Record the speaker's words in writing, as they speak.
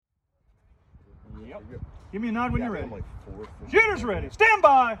Yep. Give me a nod when you're ready. Like fourth. Shooter's ready. Stand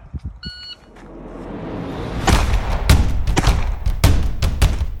by.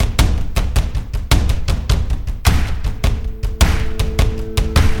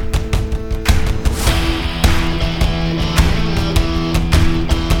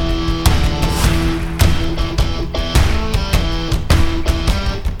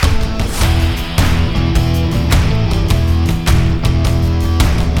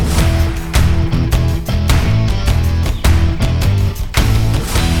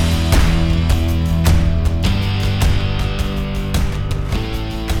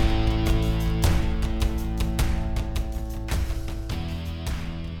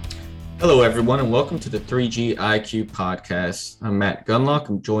 Hello, everyone, and welcome to the 3G IQ podcast. I'm Matt Gunlock.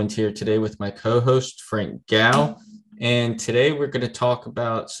 I'm joined here today with my co-host, Frank Gow. And today we're going to talk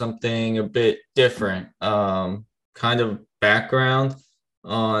about something a bit different, kind of background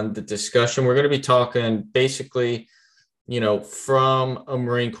on the discussion. We're going to be talking basically, from a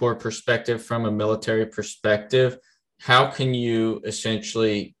Marine Corps perspective, from a military perspective, how can you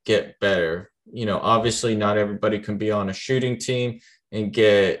essentially get better? Obviously not everybody can be on a shooting team and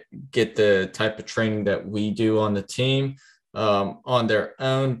get the type of training that we do on the team on their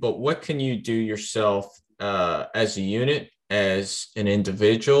own. But what can you do yourself as a unit, as an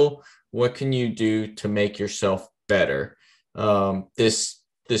individual? What can you do to make yourself better?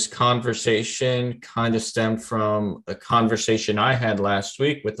 This conversation kind of stemmed from a conversation I had last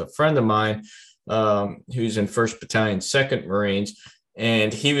week with a friend of mine who's in 1st Battalion, 2nd Marines,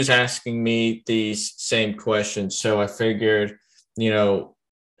 and he was asking me these same questions. So I figured,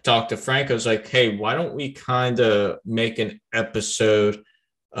 talk to Frank. I was like, hey, why don't we kind of make an episode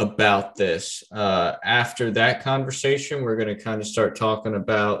about this? After that conversation, we're going to kind of start talking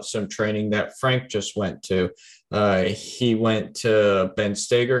about some training that Frank just went to. He went to Ben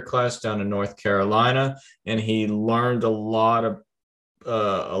Steger class down in North Carolina, and he learned a lot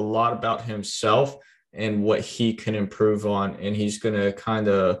about himself and what he can improve on. And he's going to kind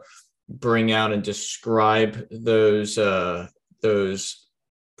of bring out and describe those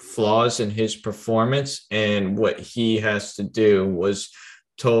flaws in his performance, and what he has to do was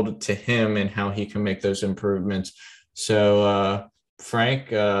told to him and how he can make those improvements. So,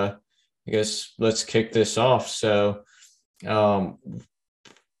 Frank, I guess let's kick this off. So,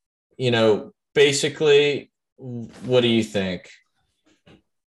 basically, what do you think?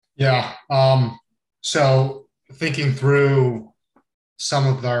 Yeah. So thinking through some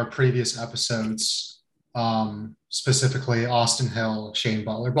of our previous episodes, specifically Austin Hill, Shane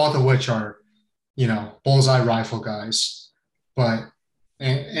Butler, both of which are, bullseye rifle guys, but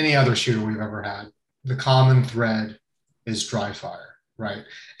any other shooter we've ever had, the common thread is dry fire, right?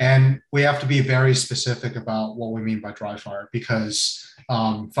 And we have to be very specific about what we mean by dry fire because,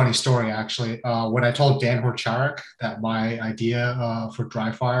 funny story, actually, when I told Dan Horcharek that my idea for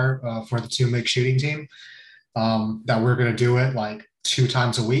dry fire for the 2 MIG shooting team, that we're going to do it like 2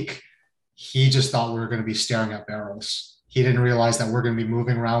 times a week, he just thought we were going to be staring at barrels. He didn't realize that we're going to be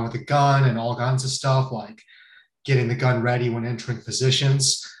moving around with a gun and all kinds of stuff, like getting the gun ready when entering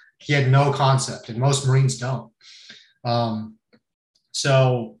positions. He had no concept, and most Marines don't.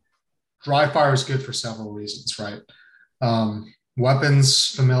 So dry fire is good for several reasons, right? Weapons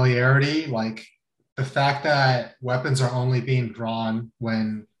familiarity, like the fact that weapons are only being drawn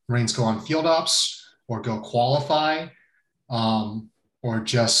when Marines go on field ops or go qualify, or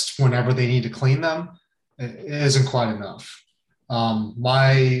just whenever they need to clean them, it isn't quite enough.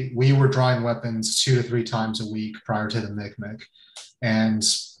 We were drawing weapons 2 to 3 times a week prior to the MIG. And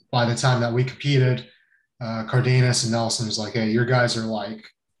by the time that we competed, Cardenas and Nelson was like, hey, your guys are like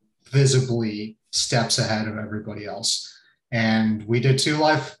visibly steps ahead of everybody else. And we did 2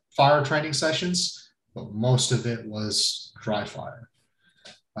 live fire training sessions, but most of it was dry fire.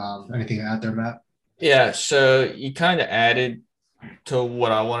 Anything to add there, Matt? Yeah, so you kind of added to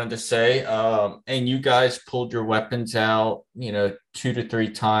what I wanted to say. And you guys pulled your weapons out, 2 to 3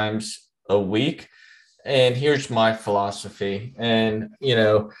 times a week. And here's my philosophy. And,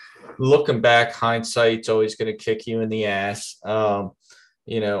 looking back, hindsight's always going to kick you in the ass.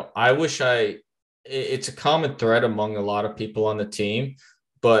 It's a common thread among a lot of people on the team,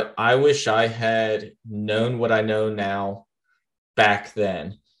 but I wish I had known what I know now back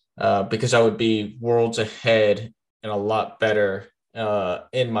then, because I would be worlds ahead and a lot better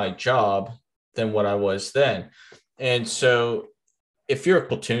in my job than what I was then. And so if you're a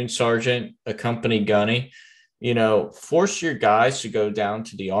platoon sergeant, a company gunny, force your guys to go down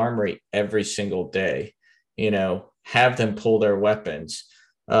to the armory every single day, have them pull their weapons.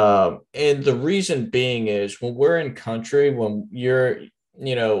 And the reason being is when we're in country, when you're,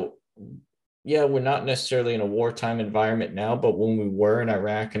 yeah, we're not necessarily in a wartime environment now, but when we were in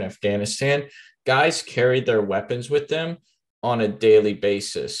Iraq and Afghanistan, guys carried their weapons with them on a daily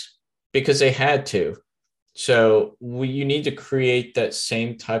basis because they had to. So you need to create that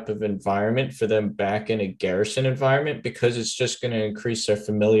same type of environment for them back in a garrison environment because it's just going to increase their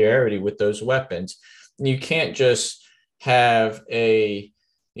familiarity with those weapons. And you can't just have hey,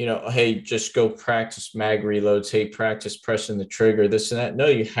 just go practice mag reloads. Hey, practice pressing the trigger, this and that. No,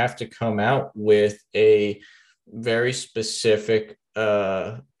 you have to come out with a very specific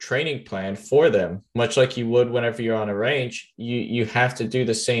training plan for them, much like you would whenever you're on a range. You have to do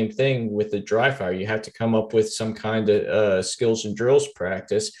the same thing with the dry fire. You have to come up with some kind of skills and drills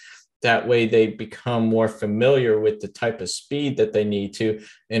practice. That way they become more familiar with the type of speed that they need to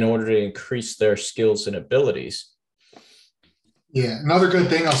in order to increase their skills and abilities. Yeah, another good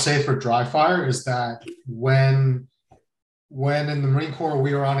thing I'll say for dry fire is that when in the Marine Corps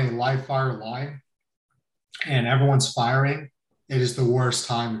we were on a live fire line and everyone's firing, it is the worst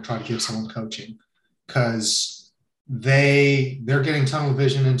time to try to give someone coaching because they're getting tunnel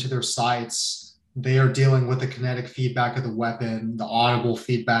vision into their sights. They are dealing with the kinetic feedback of the weapon, the audible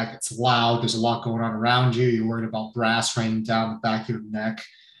feedback. It's loud. There's a lot going on around you. You're worried about brass raining down the back of your neck.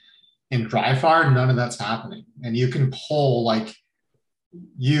 In dry fire, none of that's happening. And you can pull like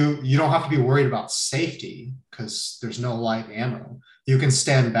you don't have to be worried about safety because there's no live ammo. You can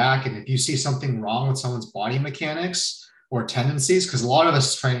stand back, and if you see something wrong with someone's body mechanics or tendencies, because a lot of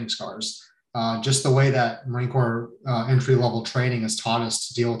us training scars, just the way that Marine Corps entry level training has taught us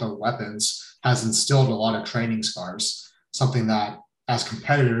to deal with our weapons has instilled a lot of training scars, something that as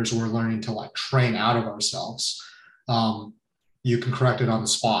competitors we're learning to like train out of ourselves. You can correct it on the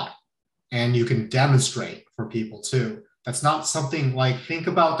spot, and you can demonstrate for people too. That's not something like, think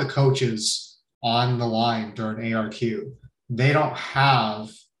about the coaches on the line during ARQ. They don't have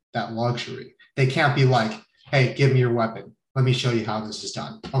that luxury. They can't be like, hey, give me your weapon. Let me show you how this is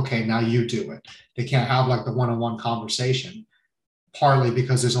done. Okay, now you do it. They can't have like the one-on-one conversation, partly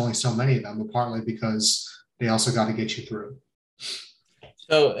because there's only so many of them, but partly because they also got to get you through.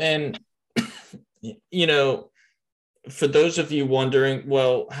 So, and, for those of you wondering,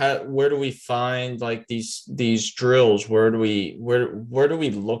 well, where do we find like these drills? Where do we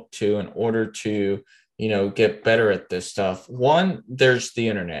look to in order to get better at this stuff? One, there's the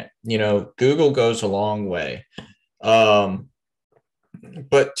internet. Google goes a long way. But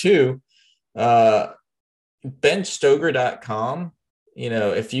two, benstoger.com.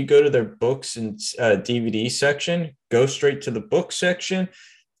 If you go to their books and DVD section, go straight to the book section,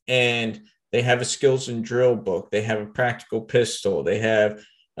 and they have a skills and drill book. They have a practical pistol. They have,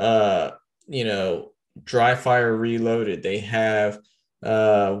 dry fire reloaded. They have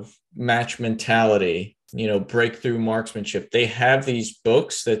match mentality, breakthrough marksmanship. They have these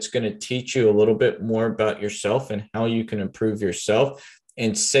books that's going to teach you a little bit more about yourself and how you can improve yourself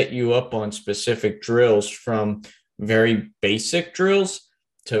and set you up on specific drills, from very basic drills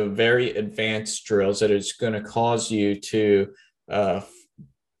to very advanced drills that is going to cause you to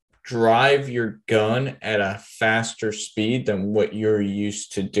drive your gun at a faster speed than what you're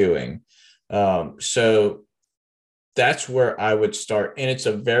used to doing. So that's where I would start. And it's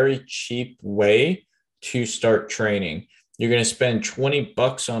a very cheap way to start training. You're going to spend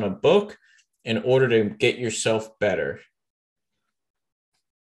 $20 on a book in order to get yourself better.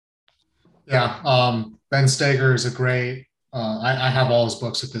 Yeah. Ben Stoeger is a great, I have all his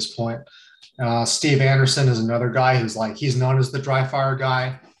books at this point. Steve Anderson is another guy who's like, he's known as the dry fire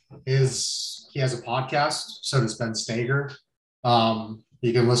guy. He has a podcast, so does Ben Stoeger.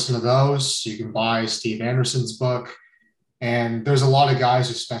 You can listen to those. You can buy Steve Anderson's book. And there's a lot of guys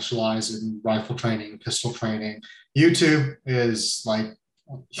who specialize in rifle training, pistol training. YouTube is like,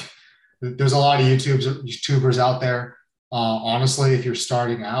 there's a lot of YouTubers out there. Honestly, if you're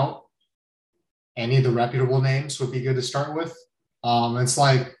starting out, any of the reputable names would be good to start with. It's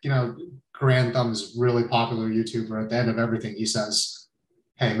like, Grand Thumb is a really popular YouTuber. At the end of everything, he says,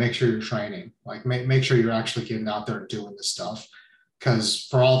 hey, make sure you're training. Like, make sure you're actually getting out there and doing this stuff. Because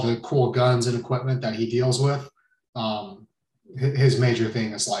for all the cool guns and equipment that he deals with, his major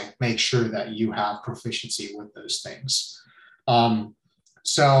thing is like, make sure that you have proficiency with those things.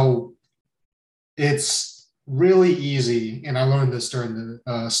 So it's really easy, and I learned this during the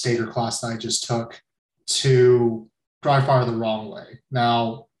Stoeger class that I just took, to dry fire the wrong way.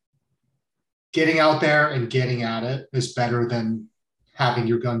 Now, getting out there and getting at it is better than having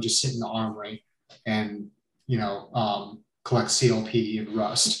your gun just sit in the armory and, collect CLP and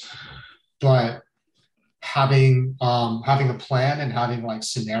rust. But having a plan and having like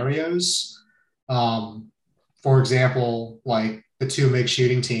scenarios, for example, like the 2 MIG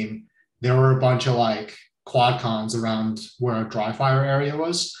shooting team, there were a bunch of like quad cons around where our dry fire area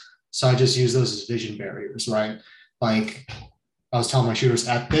was. So I just use those as vision barriers, right? Like I was telling my shooters,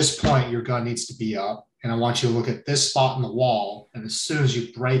 at this point, your gun needs to be up, and I want you to look at this spot in the wall, and as soon as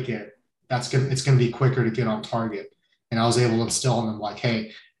you break it, it's gonna be quicker to get on target. And I was able to instill in them like,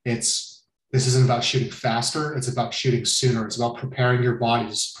 hey, this isn't about shooting faster, it's about shooting sooner. It's about preparing your body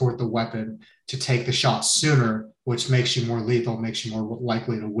to support the weapon to take the shot sooner, which makes you more lethal, makes you more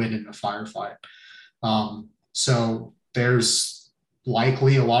likely to win in a firefight. So there's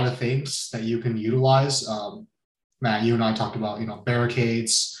likely a lot of things that you can utilize. Matt, you and I talked about,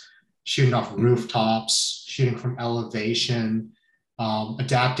 barricades, shooting off rooftops, shooting from elevation,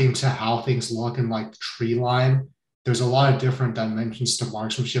 adapting to how things look in like the tree line. There's a lot of different dimensions to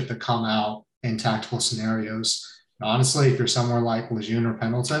marksmanship that come out in tactical scenarios. And honestly, if you're somewhere like Lejeune or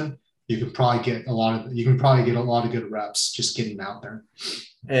Pendleton, you can probably get a lot of good reps just getting out there.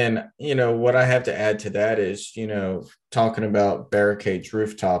 And, what I have to add to that is, talking about barricades,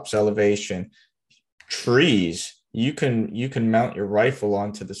 rooftops, elevation, trees, you can mount your rifle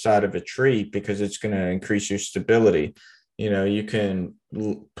onto the side of a tree because it's going to increase your stability. You can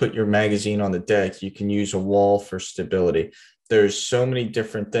put your magazine on the deck. You can use a wall for stability. There's so many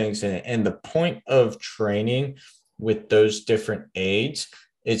different things. And the point of training with those different aids,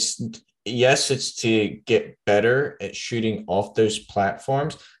 it's to get better at shooting off those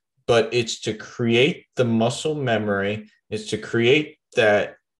platforms, but it's to create the muscle memory. It's to create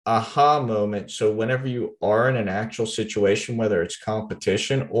that aha moment. So whenever you are in an actual situation, whether it's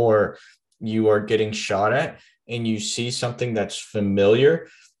competition or you are getting shot at and you see something that's familiar,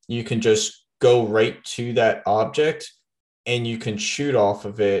 you can just go right to that object and you can shoot off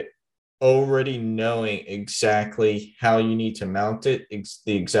of it, already knowing exactly how you need to mount it,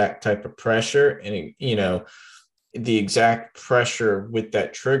 the exact type of pressure, and the exact pressure with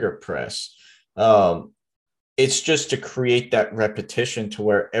that trigger press. It's just to create that repetition to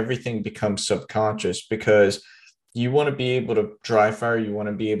where everything becomes subconscious, because you want to be able to dry fire, you want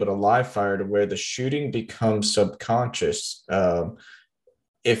to be able to live fire to where the shooting becomes subconscious.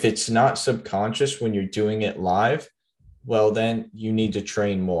 If it's not subconscious when you're doing it live, well, then you need to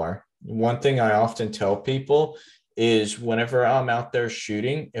train more. One thing I often tell people is whenever I'm out there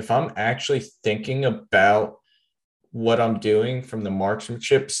shooting, if I'm actually thinking about what I'm doing from the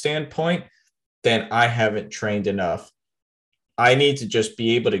marksmanship standpoint, then I haven't trained enough. I need to just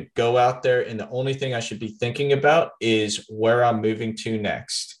be able to go out there, and the only thing I should be thinking about is where I'm moving to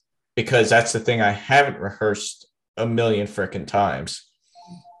next, because that's the thing I haven't rehearsed a million freaking times.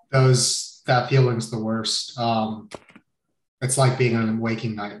 That feeling's the worst. It's like being in a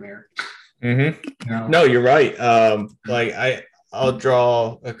waking nightmare. Mm-hmm. No, you're right. I'll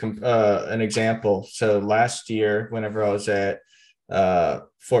draw an example. So last year, whenever I was at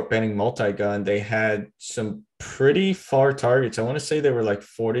Fort Benning Multi-Gun, they had some pretty far targets. I want to say they were like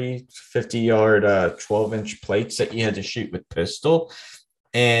 40, 50 yard, 12-inch plates that you had to shoot with pistol.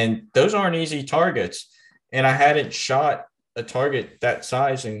 And those aren't easy targets. And I hadn't shot a target that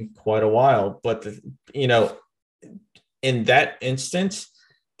size in quite a while. But, in that instance,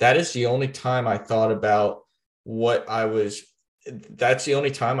 that is the only time I thought about that's the only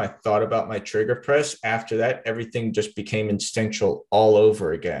time I thought about my trigger press. After that, everything just became instinctual all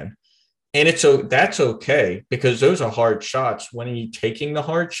over again. And that's okay, because those are hard shots. When you're taking the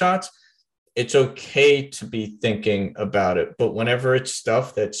hard shots, it's okay to be thinking about it. But whenever it's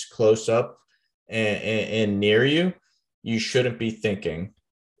stuff that's close up and near you, you shouldn't be thinking.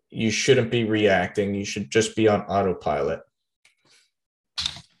 You shouldn't be reacting. You should just be on autopilot.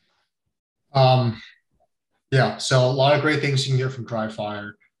 Yeah, so a lot of great things you can get from dry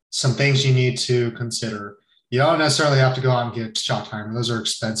fire. Some things you need to consider. You don't necessarily have to go out and get shot timer. Those are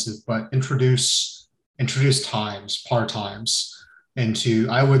expensive, but introduce times, par times into,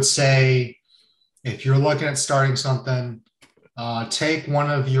 I would say, if you're looking at starting something, take one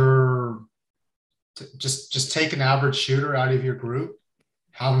of your, just take an average shooter out of your group,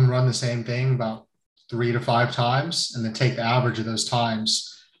 have them run the same thing about 3 to 5 times, and then take the average of those times.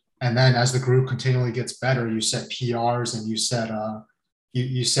 And then as the group continually gets better, you set PRs and you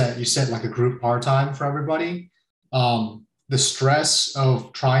set like a group par time for everybody. The stress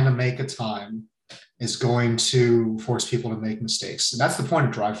of trying to make a time is going to force people to make mistakes. And that's the point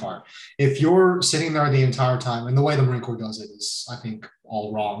of dry fire. If you're sitting there the entire time, and the way the Marine Corps does it is, I think,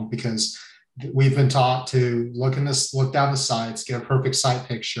 all wrong, because we've been taught to look down the sights, get a perfect sight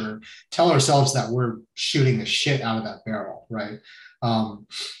picture, tell ourselves that we're shooting the shit out of that barrel, right?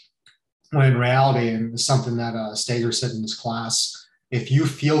 When in reality, and it's something that Stager said in his class, if you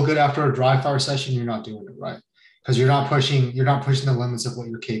feel good after a dry fire session, you're not doing it right. because you're not pushing the limits of what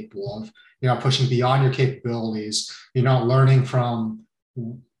you're capable of. You're not pushing beyond your capabilities. You're not learning from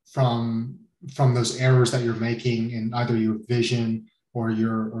from those errors that you're making in either your vision or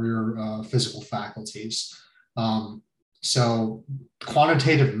your physical faculties. So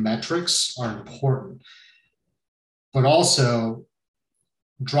quantitative metrics are important, but also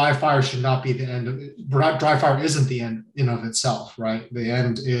dry fire should not be the end of it. Dry fire isn't the end in of itself, right? The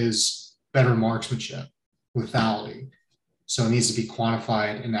end is better marksmanship, lethality. So it needs to be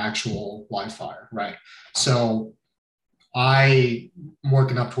quantified in actual live fire, right? So I'm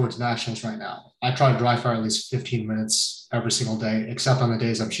working up towards nationals right now. I try to dry fire at least 15 minutes every single day, except on the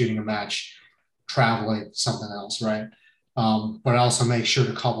days I'm shooting a match, traveling, something else, right? But I also make sure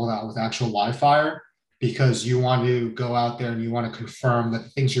to couple that with actual live fire because you want to go out there and you want to confirm that the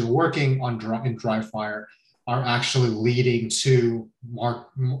things you're working on in dry fire are actually leading to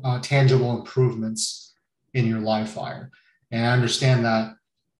tangible improvements in your live fire. And I understand that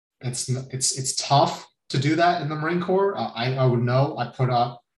it's tough to do that in the Marine Corps. I would know. I put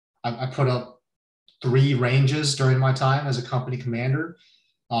up 3 ranges during my time as a company commander.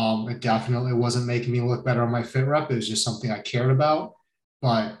 It definitely wasn't making me look better on my fit rep. It was just something I cared about.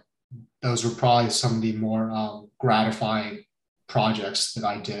 But those were probably some of the more gratifying projects that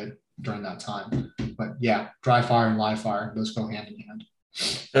I did during that time. But yeah, dry fire and live fire, those go hand in hand.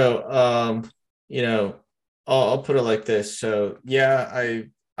 So, I'll put it like this. So, yeah,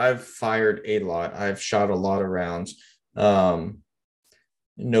 I've fired a lot. I've shot a lot of rounds.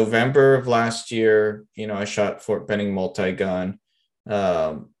 November of last year, I shot Fort Benning multi-gun.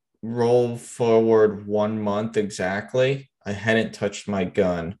 Roll forward 1 month exactly, I hadn't touched my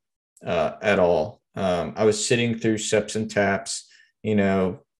gun at all. I was sitting through SEPs and TAPs,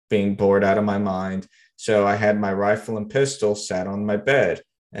 being bored out of my mind. So I had my rifle and pistol sat on my bed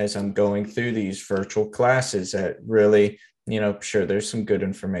as I'm going through these virtual classes that really, sure, there's some good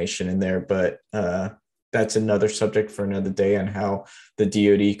information in there, but that's another subject for another day on how the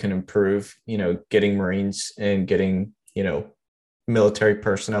DoD can improve, getting Marines and getting, military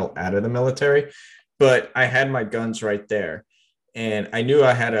personnel out of the military. But I had my guns right there. And I knew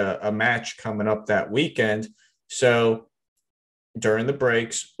I had a match coming up that weekend. So during the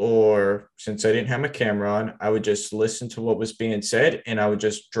breaks, or since I didn't have my camera on, I would just listen to what was being said and I would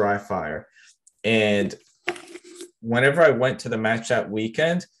just dry fire. And whenever I went to the match that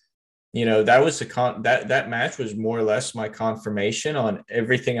weekend, that was that match was more or less my confirmation on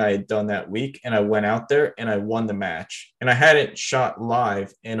everything I had done that week. And I went out there and I won the match. And I hadn't shot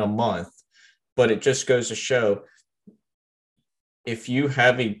live in a month, but it just goes to show if you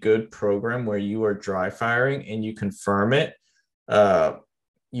have a good program where you are dry firing and you confirm it,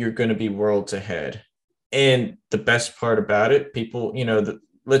 you're going to be worlds ahead. And the best part about it, people,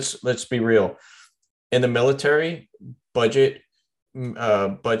 let's be real. In the military, budget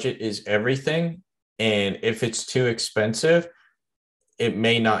is everything. And if it's too expensive, it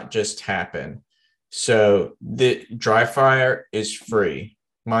may not just happen. So the dry fire is free,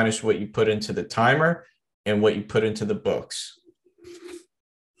 minus what you put into the timer and what you put into the books.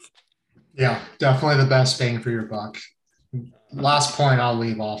 Yeah, definitely the best bang for your buck. Last point I'll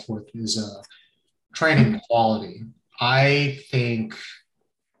leave off with is training quality. I think,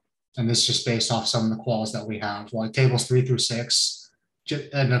 and this is just based off some of the quals that we have, like tables 3 through 6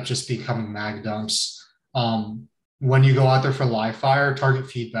 end up just becoming mag dumps. When you go out there for live fire, target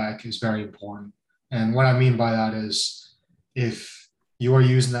feedback is very important. And what I mean by that is if you are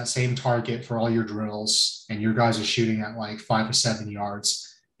using that same target for all your drills and your guys are shooting at like 5 to 7 yards,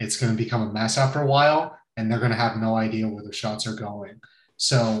 it's going to become a mess after a while and they're going to have no idea where the shots are going.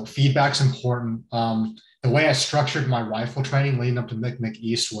 So feedback's important. The way I structured my rifle training leading up to MCMC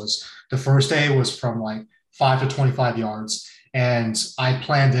East was the first day was from like 5 to 25 yards. And I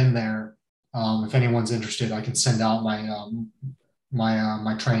planned in there, if anyone's interested, I can send out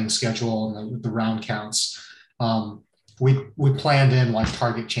my training schedule and the round counts. We planned in like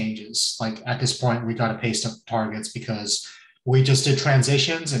target changes. Like at this point, we got to paste up targets because we just did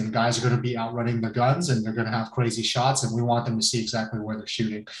transitions and guys are going to be outrunning their guns and they're going to have crazy shots and we want them to see exactly where they're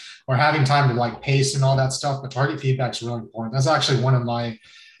shooting. We're having time to like pace and all that stuff, but target feedback is really important. That's actually one of my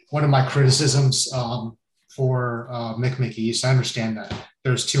criticisms for MCMC East. I understand that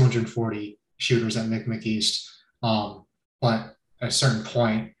there's 240 shooters at MCMC East, but at a certain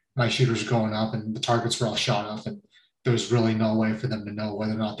point, my shooters are going up and the targets were all shot up and there's really no way for them to know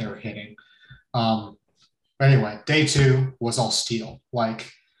whether or not they were hitting. Anyway, day 2 was all steel.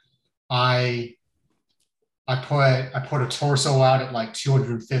 Like I put a torso out at like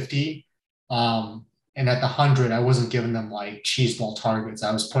 250. And at the 100, I wasn't giving them like cheese ball targets.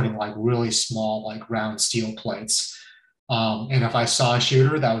 I was putting like really small, like round steel plates. And if I saw a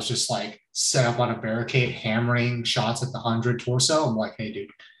shooter that was just like set up on a barricade, hammering shots at the 100 torso, I'm like, hey, dude,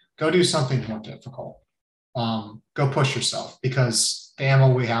 go do something more difficult. Go push yourself, because the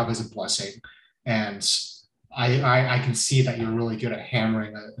ammo we have is a blessing. And I can see that you're really good at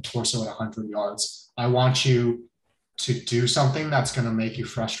hammering a torso at 100 yards. I want you to do something that's going to make you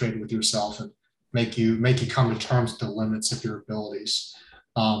frustrated with yourself and make you come to terms with the limits of your abilities.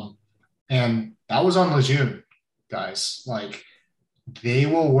 And that was on Lejeune, guys. Like, they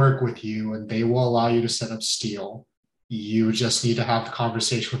will work with you and they will allow you to set up steel. You just need to have the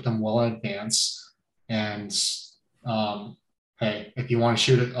conversation with them well in advance. And hey, if you want to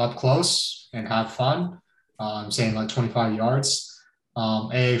shoot it up close and have fun, I'm saying like 25 yards.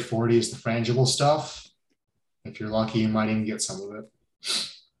 AA40 is the frangible stuff. If you're lucky, you might even get some of it.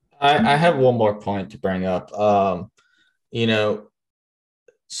 I have one more point to bring up. You know,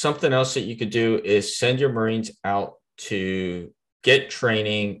 something else that you could do is send your Marines out to get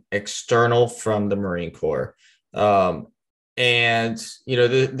training external from the Marine Corps. And, you know,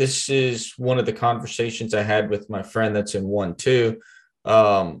 this is one of the conversations I had with my friend that's in 1-2.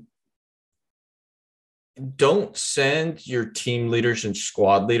 Don't send your team leaders and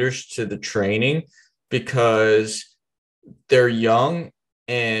squad leaders to the training, because they're young,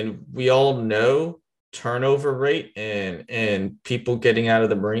 and we all know turnover rate and people getting out of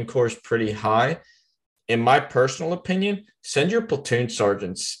the Marine Corps is pretty high. In my personal opinion, send your platoon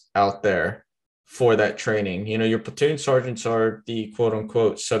sergeants out there for that training. You know, your platoon sergeants are the quote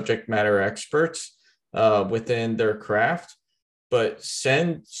unquote subject matter experts within their craft, but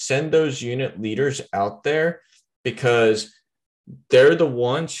send those unit leaders out there, because they're the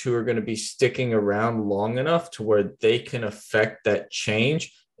ones who are going to be sticking around long enough to where they can affect that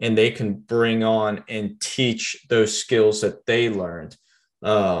change, and they can bring on and teach those skills that they learned.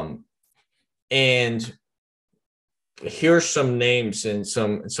 And here's some names and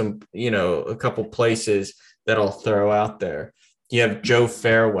some, you know, a couple places that I'll throw out there. You have Joe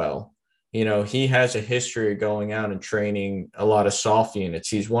Farewell. You know, he has a history of going out and training a lot of soft units.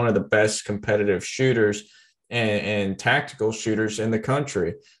 He's one of the best competitive shooters and tactical shooters in the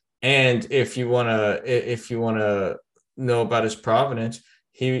country. And if you want to know about his provenance,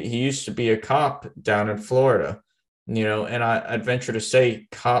 he used to be a cop down in Florida, you know, and I'd venture to say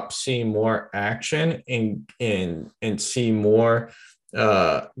cops see more action and see more,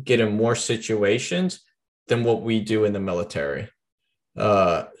 get in more situations than what we do in the military.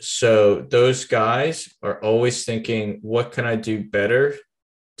 So those guys are always thinking, what can I do better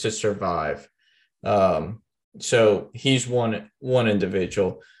to survive? So he's one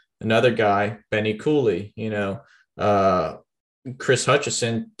individual. Another guy, Benny Cooley, you know, Chris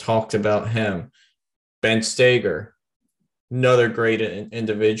Hutchison talked about him. Ben Stager, another great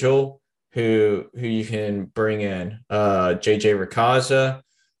individual who you can bring in. JJ Ricazza.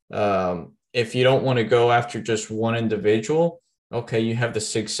 If you don't want to go after just one individual, okay, you have the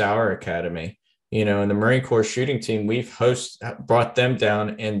Sig Sauer Academy. You know, in the Marine Corps shooting team, we've brought them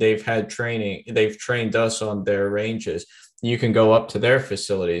down, and they've had training. They've trained us on their ranges. You can go up to their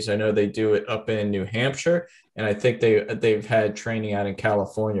facilities. I know they do it up in New Hampshire, and I think they've had training out in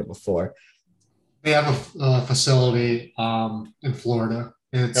California before. They have a facility in Florida.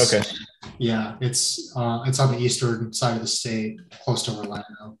 It's, okay. Yeah, it's on the eastern side of the state, close to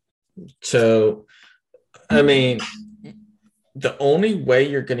Orlando. So, I mean, the only way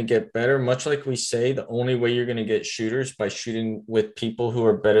you're going to get better, much like we say, the only way you're going to get shooters by shooting with people who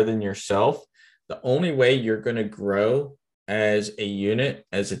are better than yourself. The only way you're going to grow as a unit,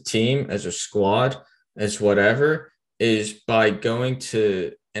 as a team, as a squad, as whatever, is by going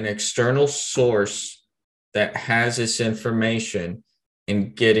to an external source that has this information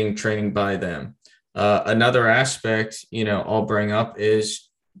and getting training by them. Another aspect, you know, I'll bring up is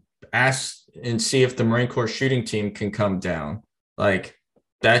ask and see if the Marine Corps shooting team can come down. Like,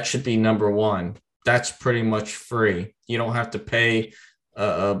 that should be number one. That's pretty much free. You don't have to pay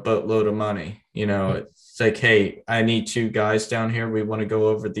a boatload of money. You know, it's like, hey, I need 2 guys down here. We want to go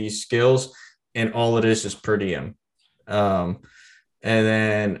over these skills, and all it is per diem. And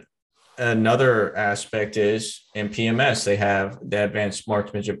then another aspect is in PMS, they have the Advanced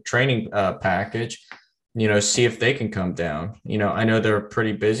Marksmanship Training package. You know, see if they can come down. You know, I know they're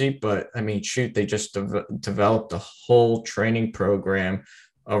pretty busy, but I mean, shoot, they just developed a whole training program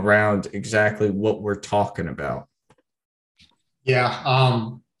around exactly what we're talking about. Yeah.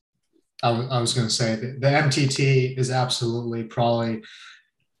 I was going to say the MTT is absolutely probably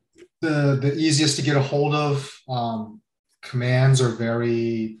the easiest to get a hold of. Commands are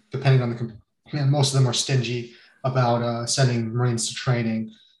very, depending on the and most of them are stingy about sending Marines to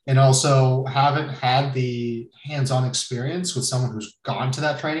training, and also haven't had the hands-on experience with someone who's gone to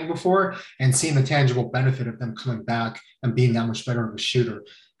that training before and seen the tangible benefit of them coming back and being that much better of a shooter.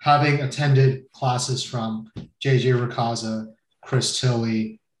 Having attended classes from JJ Rakaza, Chris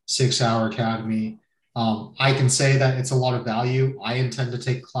Tilley, 6 Hour Academy, I can say that it's a lot of value. I intend to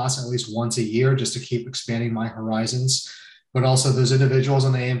take a class at least once a year just to keep expanding my horizons. But also those individuals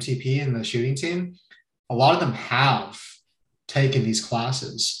on the AMTP and the shooting team, a lot of them have taken these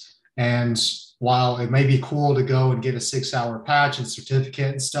classes. And while it may be cool to go and get a 6 hour patch and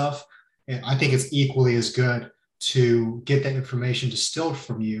certificate and stuff, I think it's equally as good to get that information distilled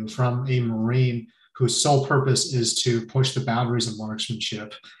from you, from a Marine whose sole purpose is to push the boundaries of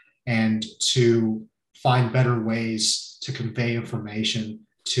marksmanship and to find better ways to convey information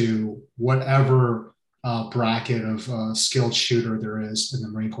to whatever bracket of skilled shooter there is in the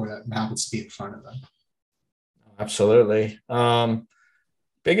Marine Corps that happens to be in front of them. Absolutely.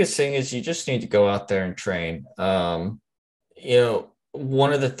 Biggest thing is you just need to go out there and train. One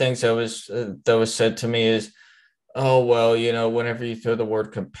of the things that was said to me is, oh, well, whenever you throw the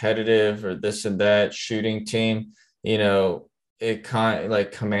word competitive or this and that shooting team, it kind of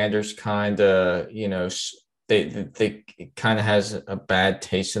like commanders kind of, they kind of has a bad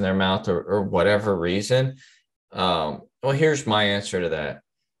taste in their mouth or whatever reason. Well, here's my answer to that.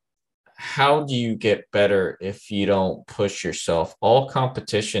 How do you get better if you don't push yourself? All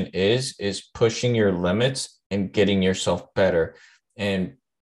competition is pushing your limits and getting yourself better. And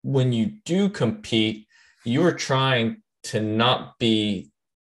when you do compete, you are trying to not be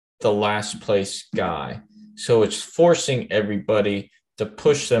the last place guy. So it's forcing everybody to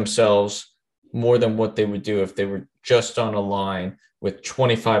push themselves more than what they would do if they were just on a line with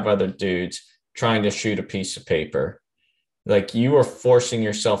 25 other dudes trying to shoot a piece of paper. Like, you are forcing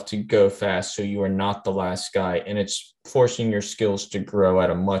yourself to go fast so you are not the last guy, and it's forcing your skills to grow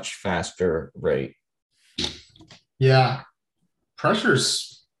at a much faster rate. Yeah,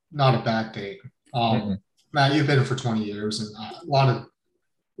 pressure's not a bad thing. Matt, you've been in for 20 years, and a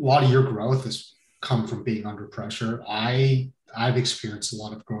lot of your growth has come from being under pressure. I've experienced a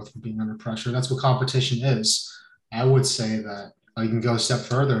lot of growth from being under pressure. That's what competition is. I would say that you can go a step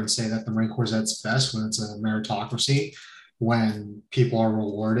further and say that the Marine Corps is at its best when it's a meritocracy, when people are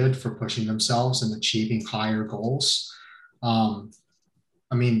rewarded for pushing themselves and achieving higher goals. I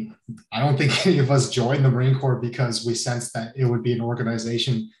don't think any of us joined the Marine Corps because we sensed that it would be an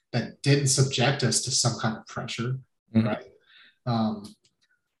organization that didn't subject us to some kind of pressure, right?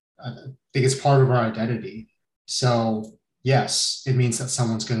 I think it's part of our identity. So yes, it means that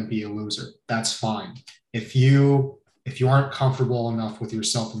someone's going to be a loser. That's fine. If you aren't comfortable enough with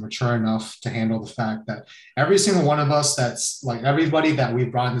yourself and mature enough to handle the fact that every single one of us, that's like everybody that we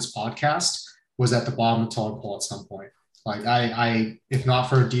brought in this podcast, was at the bottom of the totem pole at some point. Like I if not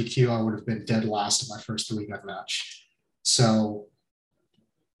for a DQ, I would have been dead last in my first 3-gun match. So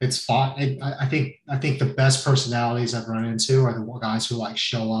it's fine. I think the best personalities I've run into are the guys who like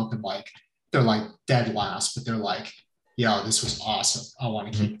show up and like they're like dead last, but they're like, yo, this was awesome. I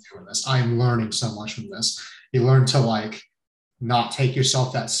want to keep doing this. I'm learning so much from this. You learn to like not take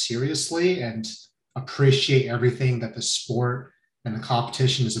yourself that seriously and appreciate everything that the sport and the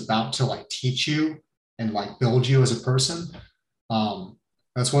competition is about to like teach you and like build you as a person.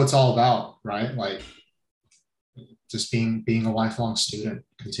 That's what it's all about, right? Like just being a lifelong student,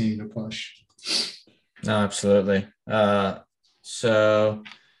 continuing to push. No, absolutely. So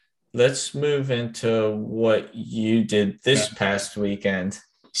let's move into what you did this past weekend.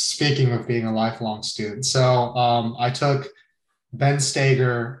 Speaking of being a lifelong student. So I took Ben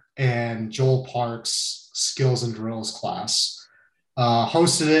Stager and Joel Parks' skills and drills class.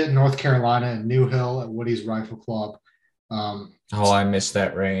 Hosted it in North Carolina in New Hill at Woody's Rifle Club. I missed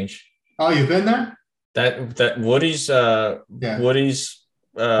that range. Oh, you've been there? That Woody's Woody's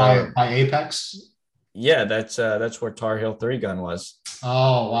by Apex. Yeah, that's where Tar Heel 3-gun was.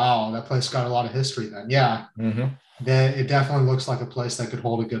 Oh wow, that place got a lot of history then. Yeah. It definitely looks like a place that could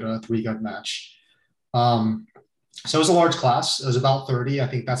hold a good 3-gun match. So it was a large class. It was about 30. I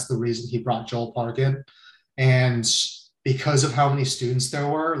think that's the reason he brought Joel Park in. And because of how many students there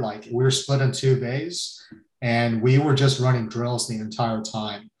were, like we were split in 2 bays and we were just running drills the entire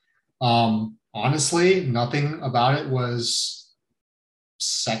time. Honestly, nothing about it was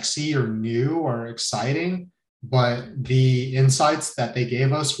sexy or new or exciting, but the insights that they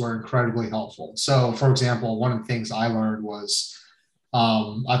gave us were incredibly helpful. So, for example, one of the things I learned was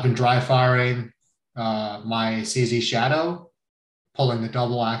I've been dry firing my CZ Shadow, pulling the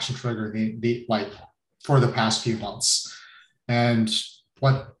double action trigger the for the past few months. And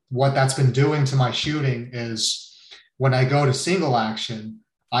what what that's been doing to my shooting is when I go to single action,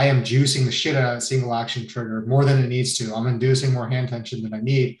 I am juicing the shit out of that single action trigger more than it needs to. I'm inducing more hand tension than I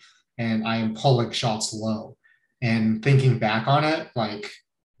need, and I am pulling shots low. And thinking back on it, like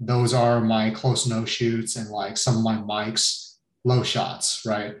those are my close no shoots and like some of my mics low shots,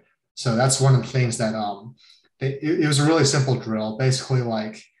 right? So that's one of the things that it was a really simple drill, basically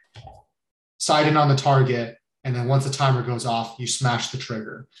like sight in on the target, and then once the timer goes off, you smash the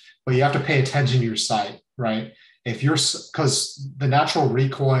trigger. But you have to pay attention to your sight, right? If you're, because the natural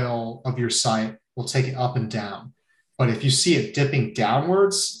recoil of your sight will take it up and down. But if you see it dipping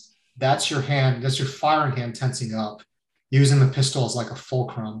downwards, that's your hand, that's your firing hand tensing up, using the pistol as like a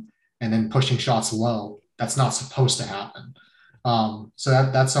fulcrum and then pushing shots low. That's not supposed to happen. So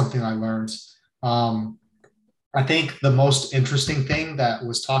that's something I learned. I think the most interesting thing that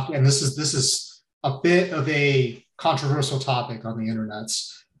was talked, and this is a bit of a controversial topic on the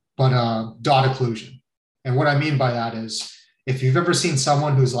internets, but dot occlusion. And what I mean by that is, if you've ever seen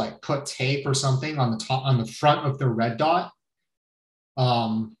someone who's like put tape or something on the front of their red dot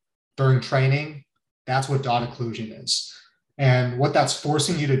during training, that's what dot occlusion is. And what that's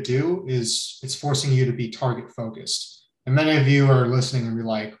forcing you to do is it's forcing you to be target focused. And many of you are listening and be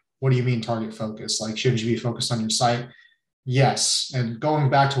like, what do you mean target focused? Like, shouldn't you be focused on your sight? Yes. And going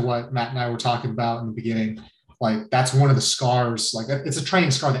back to what Matt and I were talking about in the beginning, like that's one of the scars, like it's a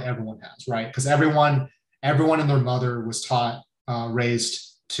training scar that everyone has, right? Because everyone and their mother was taught,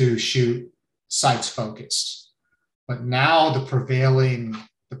 raised to shoot sights focused. But now the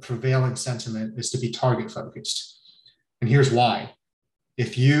prevailing sentiment is to be target focused. And here's why.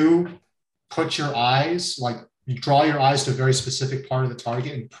 If you put your eyes, like you draw your eyes to a very specific part of the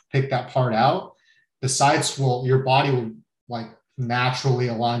target and pick that part out, the sights your body will like naturally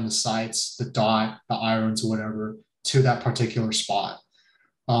align the sights, the dot, the irons, whatever, to that particular spot.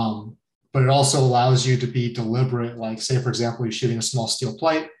 But it also allows you to be deliberate. Like, say, for example, you're shooting a small steel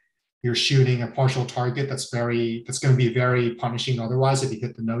plate, you're shooting a partial target that's going to be very punishing otherwise if you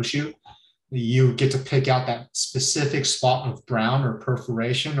hit the no shoot. You get to pick out that specific spot of brown or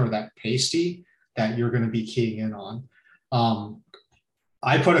perforation or that pasty that you're going to be keying in on.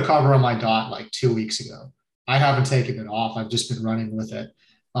 I put a cover on my dot like 2 weeks ago. I haven't taken it off. I've just been running with it.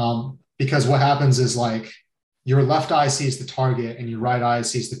 Because what happens is like your left eye sees the target and your right eye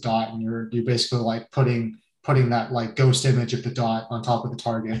sees the dot, and you're basically like putting that like ghost image of the dot on top of the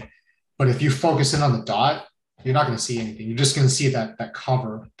target. But if you focus in on the dot, you're not going to see anything. You're just going to see that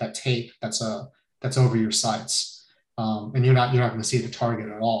cover, that tape that's over your sights. And you're not going to see the target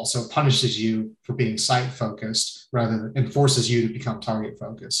at all. So it punishes you for being sight focused and forces you to become target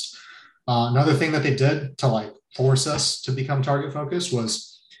focused. Another thing that they did to like force us to become target focused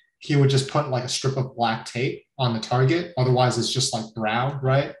was he would just put like a strip of black tape on the target. Otherwise it's just like brown,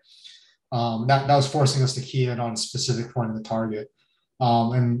 right? That was forcing us to key in on a specific point of the target.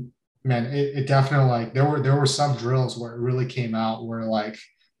 And man, it definitely, like there were some drills where it really came out where like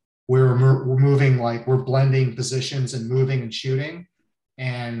we're moving, like we're blending positions and moving and shooting.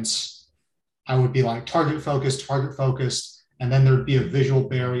 And I would be like target focused. And then there'd be a visual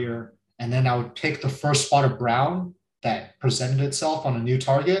barrier. And then I would pick the first spot of brown that presented itself on a new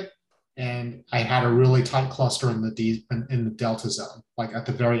target. And I had a really tight cluster in the delta zone, like at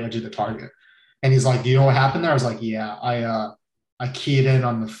the very edge of the target. And he's like, do you know what happened there? I was like, yeah, I keyed in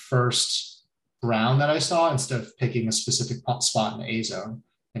on the first brown that I saw instead of picking a specific spot in the A zone.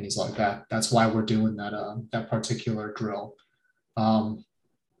 And he's like, that's why we're doing that particular drill.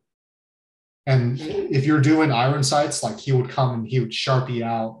 And if you're doing iron sights, like he would come and he would sharpie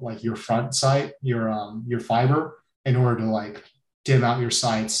out like your front sight, your fiber, in order to like dim out your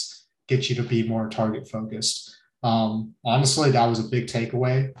sights, get you to be more target focused. Honestly, that was a big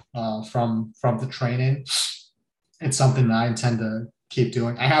takeaway from the training. It's something that I intend to keep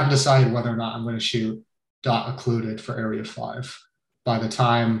doing. I haven't decided whether or not I'm going to shoot dot occluded for Area 5. By the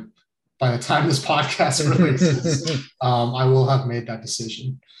time this podcast releases, I will have made that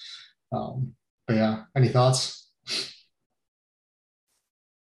decision. But yeah, any thoughts?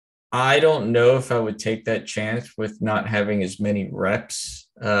 I don't know if I would take that chance with not having as many reps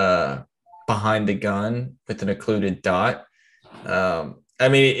behind the gun with an occluded dot. I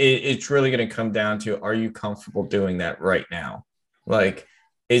mean, it's really going to come down to, are you comfortable doing that right now? Like,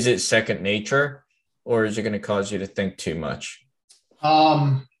 is it second nature, or is it going to cause you to think too much?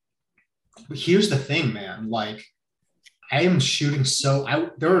 Here's the thing, man. Like, I am shooting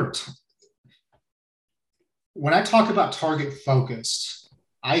when I talk about target focused,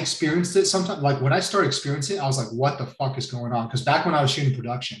 I experienced it sometimes. Like when I started experiencing it, I was like, what the fuck is going on? Because back when I was shooting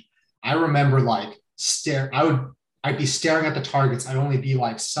production, I remember like I'd be staring at the targets. I'd only be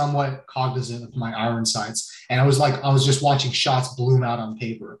like somewhat cognizant of my iron sights. And I was just watching shots bloom out on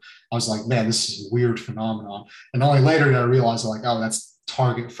paper. I was like, man, this is a weird phenomenon. And only later did I realize like, oh, that's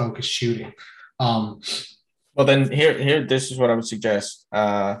target focused shooting. Well, then this is what I would suggest.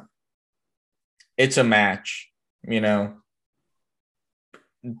 It's a match, you know.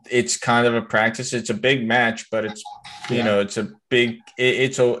 It's kind of a practice. It's a big match, but it's it's a big.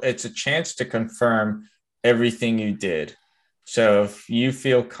 It's a chance to confirm everything you did. So if you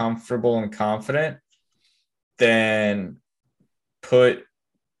feel comfortable and confident, then put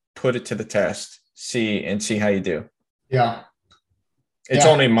it to the test. See how you do. Yeah, it's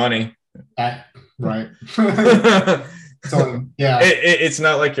only money. Right. So yeah, it's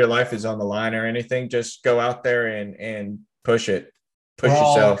not like your life is on the line or anything. Just go out there and push it. Push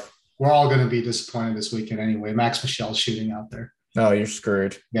yourself. We're all going to be disappointed this weekend anyway. Max Michel's shooting out there. Oh, you're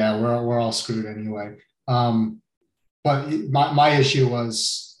screwed. Yeah, we're all screwed anyway. But my issue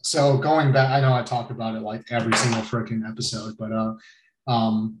was, so going back, I know I talk about it like every single freaking episode, but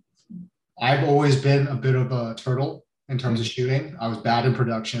I've always been a bit of a turtle in terms of shooting. I was bad in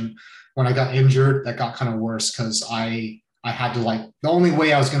production. When I got injured, that got kind of worse because I had to the only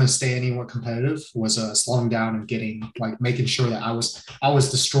way I was going to stay anywhere competitive was slowing down and making sure that I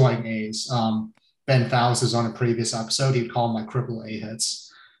was destroying A's. Ben Fowles is on a previous episode. He'd call them my cripple A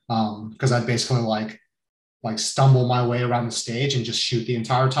hits because I'd basically stumble my way around the stage and just shoot the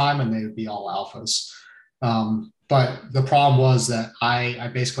entire time, and they would be all alphas. But the problem was that I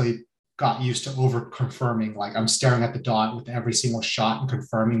basically got used to over confirming. Like I'm staring at the dot with every single shot and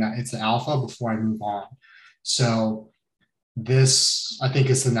confirming that it's the alpha before I move on. So this, I think,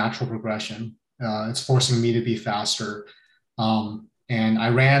 is the natural progression. It's forcing me to be faster. And I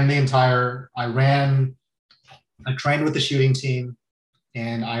trained with the shooting team,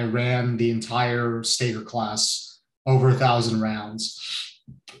 and I ran the entire Stager class over 1,000 rounds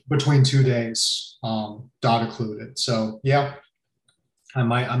between 2 days, dot included. So yeah, I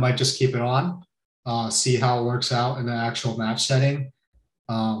might just keep it on, see how it works out in the actual match setting.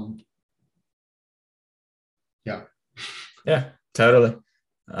 Yeah, totally.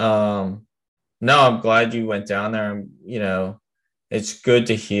 No, I'm glad you went down there. It's good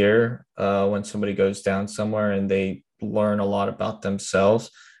to hear when somebody goes down somewhere and they learn a lot about themselves,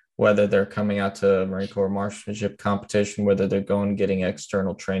 whether they're coming out to Marine Corps marksmanship competition, whether they're going and getting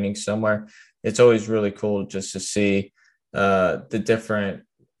external training somewhere. It's always really cool just to see the different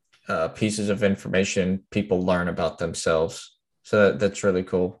pieces of information people learn about themselves. So that's really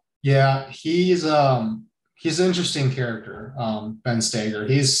cool. Yeah, he's an interesting character, Ben Stager.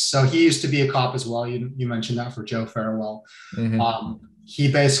 He used to be a cop as well. You mentioned that for Joe Farewell. Mm-hmm.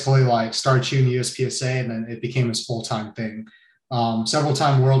 He basically started shooting USPSA, and then it became his full-time thing.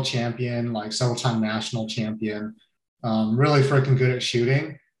 Several-time world champion, several-time national champion. Really freaking good at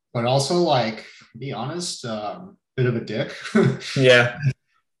shooting, but also to be honest, bit of a dick. Yeah.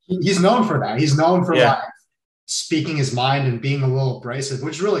 He's known for that. He's known for speaking his mind and being a little abrasive,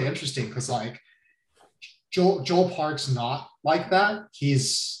 which is really interesting because Joel Park's not like that.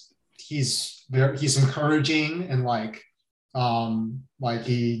 He's encouraging and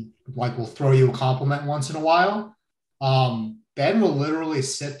he will throw you a compliment once in a while. Ben will literally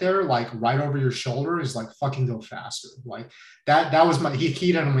sit there right over your shoulder. He's fucking go faster. That was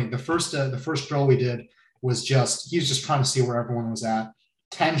he didn't mean the first drill we did was he was just trying to see where everyone was at.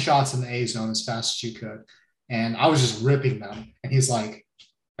 10 shots in the A zone as fast as you could. And I was just ripping them. And he's like,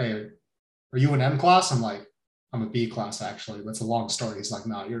 hey, are you an M class? I'm like, I'm a B class actually, but it's a long story. He's like,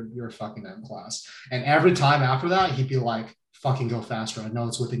 no, you're a fucking M class. And every time after that, he'd be like, fucking go faster. I know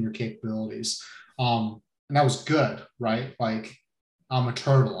it's within your capabilities. And that was good, right? I'm a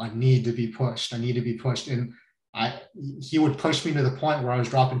turtle. I need to be pushed. And he would push me to the point where I was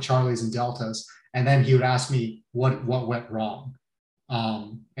dropping Charlies and Deltas. And then he would ask me what went wrong.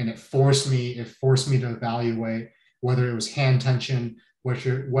 And it forced me to evaluate whether it was hand tension,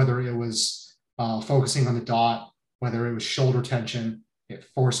 whether it was focusing on the dot, whether it was shoulder tension. It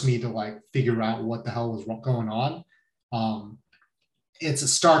forced me to figure out what the hell was going on. It's a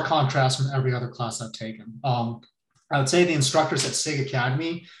stark contrast from every other class I've taken. I would say the instructors at SIG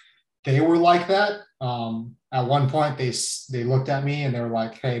Academy, they were like that. At one point, they looked at me and they were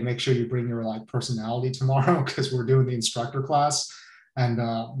like, "Hey, make sure you bring your personality tomorrow because we're doing the instructor class." And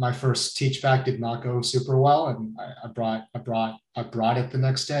my first teach back did not go super well, and I brought it the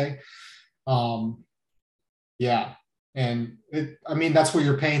next day. Yeah, and that's what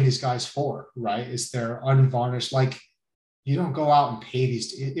you're paying these guys for, right? Is they're unvarnished. You don't go out and pay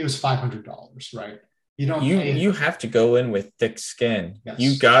these. It was $500, right? You don't you have to go in with thick skin. Yes.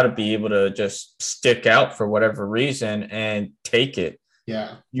 You got to be able to just stick out for whatever reason and take it.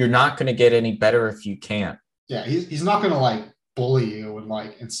 Yeah. You're not going to get any better if you can't. Yeah, he's not gonna like bully you and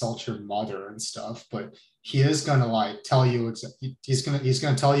like insult your mother and stuff, but he is gonna like tell you he's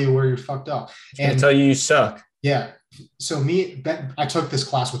gonna tell you where you're fucked up. And tell you suck. Yeah. So I took this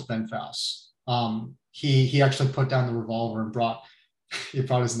class with Ben Faust. He actually put down the revolver and brought his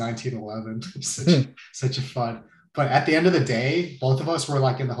 1911. Such a fun. But at the end of the day, both of us were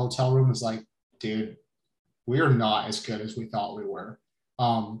like in the hotel room. Was like, dude, we are not as good as we thought we were.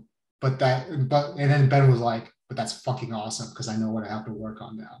 And then Ben was like, but that's fucking awesome because I know what I have to work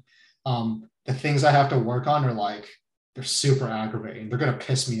on now. The things I have to work on are like, they're super aggravating. They're going to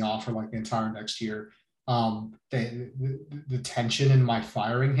piss me off for like the entire next year. The tension in my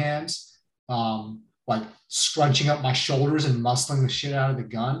firing hands, like scrunching up my shoulders and muscling the shit out of the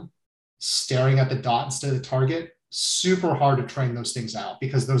gun, staring at the dot instead of the target. Super hard to train those things out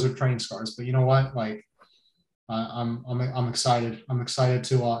because those are training scars. But you know what? Like, I'm excited. I'm excited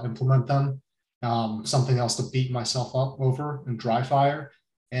to implement them. Something else to beat myself up over in dry fire.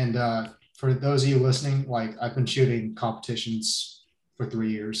 And for those of you listening, like I've been shooting competitions for 3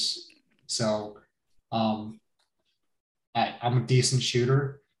 years, so I'm a decent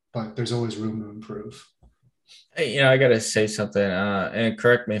shooter, but there's always room to improve. Hey, I gotta say something. And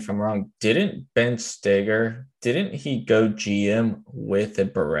correct me if I'm wrong. Didn't Ben Steger? Didn't he go GM with a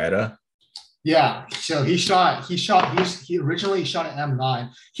Beretta? Yeah, so he originally shot an M9.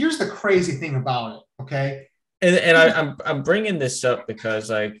 Here's the crazy thing about it, okay? And I'm bringing this up because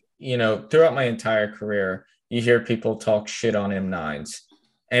throughout my entire career, you hear people talk shit on M9s,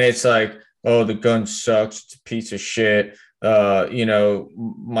 and it's like, oh, the gun sucks, it's a piece of shit.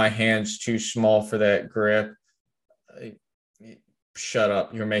 My hand's too small for that grip. Shut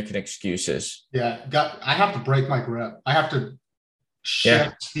up! You're making excuses. Yeah, I have to break my grip. I have to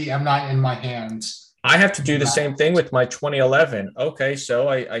shift the M9 in my hands. I have to do the same thing with my 2011. Okay, so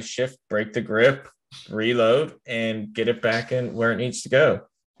I shift, break the grip, reload, and get it back in where it needs to go.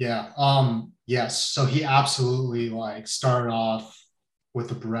 Yeah. Yes. So he absolutely like started off with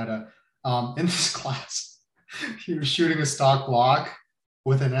the Beretta. In this class, he was shooting a stock Glock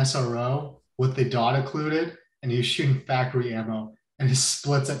with an SRO with the dot included, and he was shooting factory ammo. And his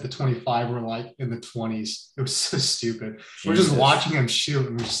splits at the 25 were like in the 20s. It was so stupid. Jesus. We're just watching him shoot,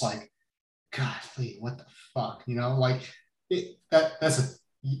 and we're just like, God, what the fuck?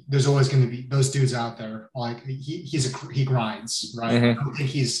 There's always going to be those dudes out there. Like he grinds, right? Mm-hmm. I don't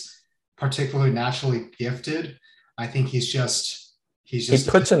think he's particularly naturally gifted. I think he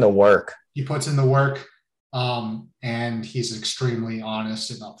puts in the work. He puts in the work, and he's an extremely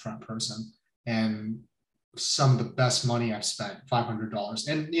honest and upfront person. And some of the best money I've spent, $500.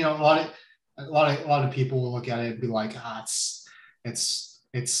 And a lot of people will look at it and be like,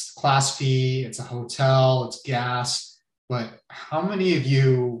 it's class fee, it's a hotel, it's gas. But how many of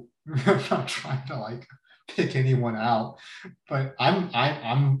you, I'm not trying to like pick anyone out, but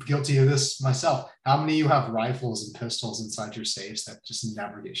I'm guilty of this myself. How many of you have rifles and pistols inside your safes that just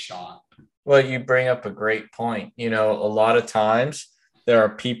never get shot? Well, you bring up a great point. A lot of times there are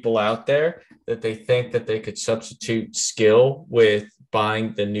people out there that they think that they could substitute skill with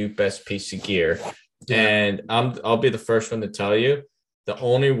buying the new best piece of gear. Yeah. And I'll be the first one to tell you, the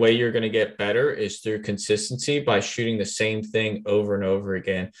only way you're going to get better is through consistency by shooting the same thing over and over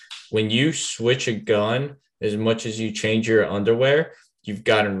again. When you switch a gun, as much as you change your underwear, you've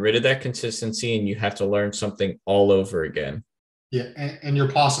gotten rid of that consistency and you have to learn something all over again. Yeah. And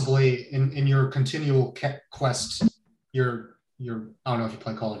you're possibly in your continual quest, I don't know if you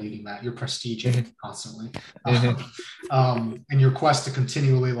play Call of Duty, Matt, you're prestiging constantly. And your quest to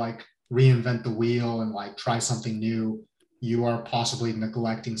continually like reinvent the wheel and like try something new, you are possibly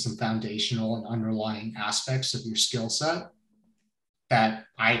neglecting some foundational and underlying aspects of your skill set that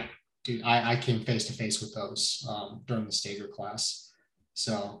I came face to face with those during the Stager class.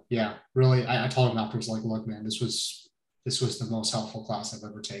 So yeah, really, I told him afterwards, like, look, man, this was the most helpful class I've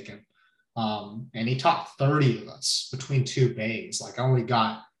ever taken. And he taught 30 of us between 2 bays. Like I only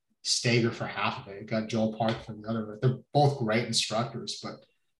got Stager for half of it. I got Joel Park for the other of it. They're both great instructors, but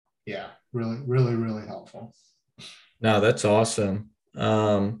yeah, really, really, really helpful. No, that's awesome.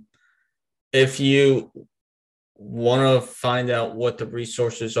 If you want to find out what the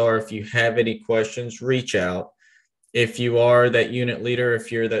resources are, if you have any questions, reach out. If you are that unit leader,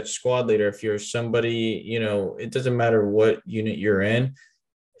 if you're that squad leader, if you're somebody, it doesn't matter what unit you're in,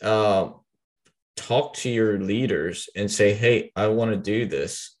 talk to your leaders and say, hey, I want to do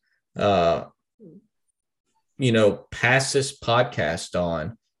this. Pass this podcast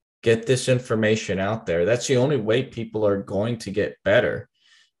on. get this information out there. That's the only way people are going to get better,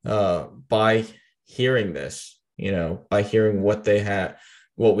 by hearing this, by hearing what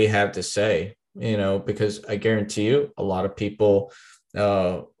we have to say, because I guarantee you a lot of people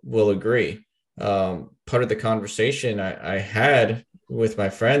will agree. Part of the conversation I had with my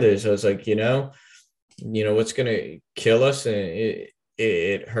friend is, I was like, what's going to kill us, and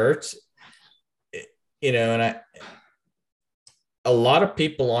it hurts, and a lot of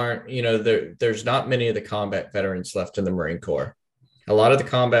people aren't, there's not many of the combat veterans left in the Marine Corps. A lot of the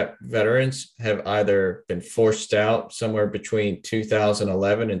combat veterans have either been forced out somewhere between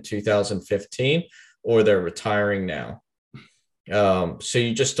 2011 and 2015, or they're retiring now. So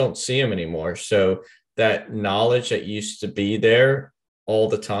you just don't see them anymore. So that knowledge that used to be there all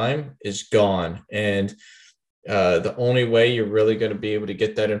the time is gone. And the only way you're really going to be able to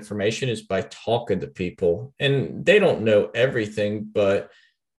get that information is by talking to people. And they don't know everything, but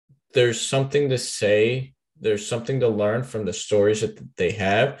there's something to say. There's something to learn from the stories that they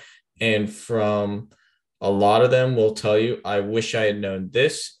have. And from a lot of them will tell you, I wish I had known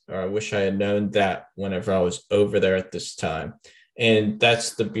this, or I wish I had known that whenever I was over there at this time. And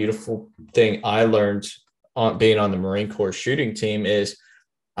that's the beautiful thing I learned on being on the Marine Corps shooting team is,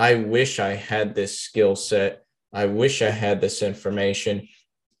 I wish I had this skill set. I wish I had this information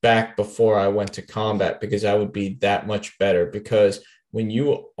back before I went to combat, because I would be that much better. Because when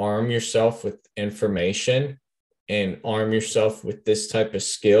you arm yourself with information and arm yourself with this type of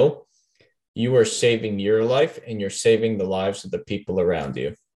skill, you are saving your life and you're saving the lives of the people around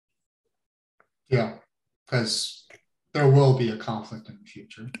you. Yeah, because there will be a conflict in the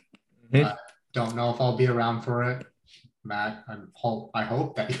future. Mm-hmm. I don't know if I'll be around for it. Matt, I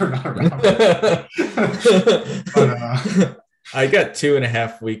hope that you're not around. But, I got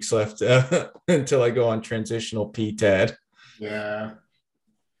 2.5 weeks left until I go on transitional PTAD. Yeah,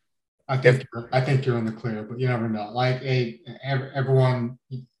 I think you're in the clear, but you never know. Like everyone,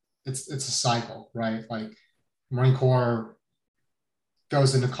 it's a cycle, right? Like Marine Corps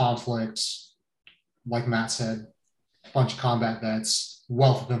goes into conflicts, like Matt said, a bunch of combat vets,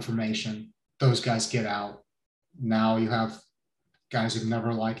 wealth of information. Those guys get out. Now you have guys who've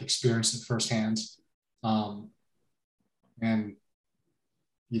never experienced it firsthand, and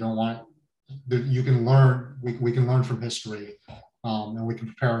you don't want. You can learn. We can learn from history, and we can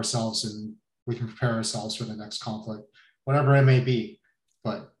prepare ourselves, for the next conflict, whatever it may be.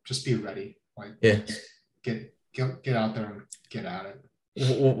 But just be ready. Get out there and get at it.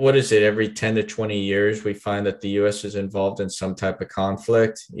 What is it? Every 10 to 20 years, we find that the U.S. is involved in some type of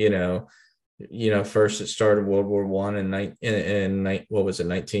conflict. First it started World War I in what was it,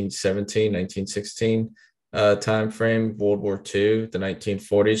 1917, 1916 time frame. World War II, the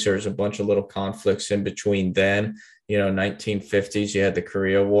 1940s. There's a bunch of little conflicts in between then. 1950s, you had the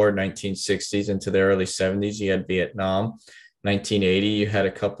Korea War. 1960s into the early 70s, you had Vietnam. 1980, you had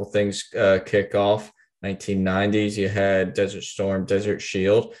a couple things kick off. 1990s, you had Desert Storm, Desert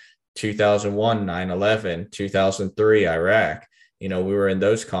Shield. 2001, 9/11. 2003, Iraq. We were in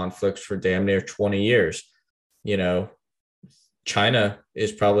those conflicts for damn near 20 years. China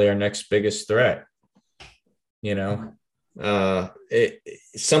is probably our next biggest threat.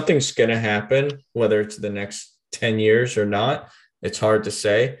 Something's going to happen, whether it's the next 10 years or not. It's hard to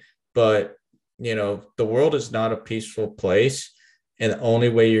say, but the world is not a peaceful place. And the only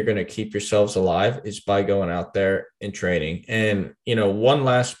way you're going to keep yourselves alive is by going out there and training. And, one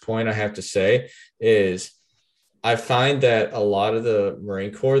last point I have to say is I find that a lot of the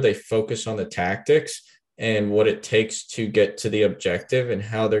Marine Corps, they focus on the tactics and what it takes to get to the objective and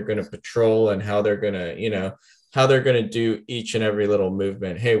how they're going to patrol and how they're going to, how they're going to do each and every little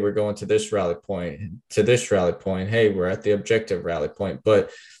movement. Hey, we're going to this rally point, to this rally point. Hey, we're at the objective rally point.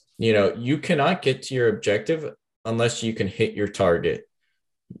 But, you cannot get to your objective unless you can hit your target.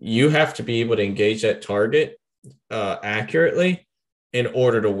 You have to be able to engage that target accurately in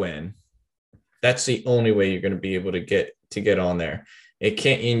order to win. That's the only way you're going to be able to get on there.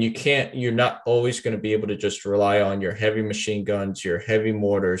 You're not always going to be able to just rely on your heavy machine guns, your heavy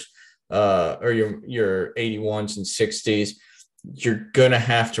mortars, or your 81s and 60s. You're going to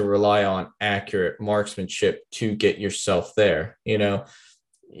have to rely on accurate marksmanship to get yourself there.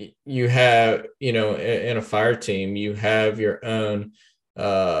 You have, in a fire team, you have your own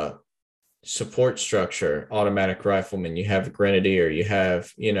support structure, automatic rifleman, you have a grenadier, you have,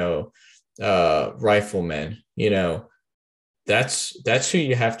 riflemen, that's who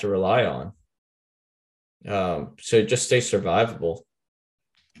you have to rely on. So just stay survivable.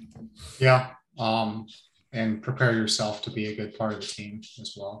 Yeah. And prepare yourself to be a good part of the team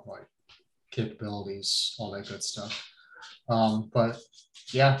as well, like capabilities, all that good stuff. But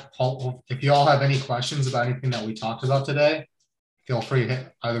yeah, if you all have any questions about anything that we talked about today, feel free to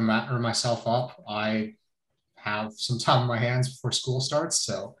hit either Matt or myself up. I have some time on my hands before school starts,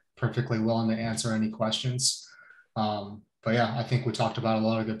 so perfectly willing to answer any questions. But yeah, I think we talked about a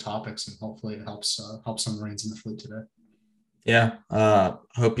lot of good topics, and hopefully it helps some Marines in the fleet today. Yeah.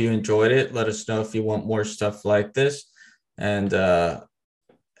 Hope you enjoyed it. Let us know if you want more stuff like this, and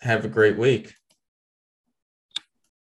have a great week.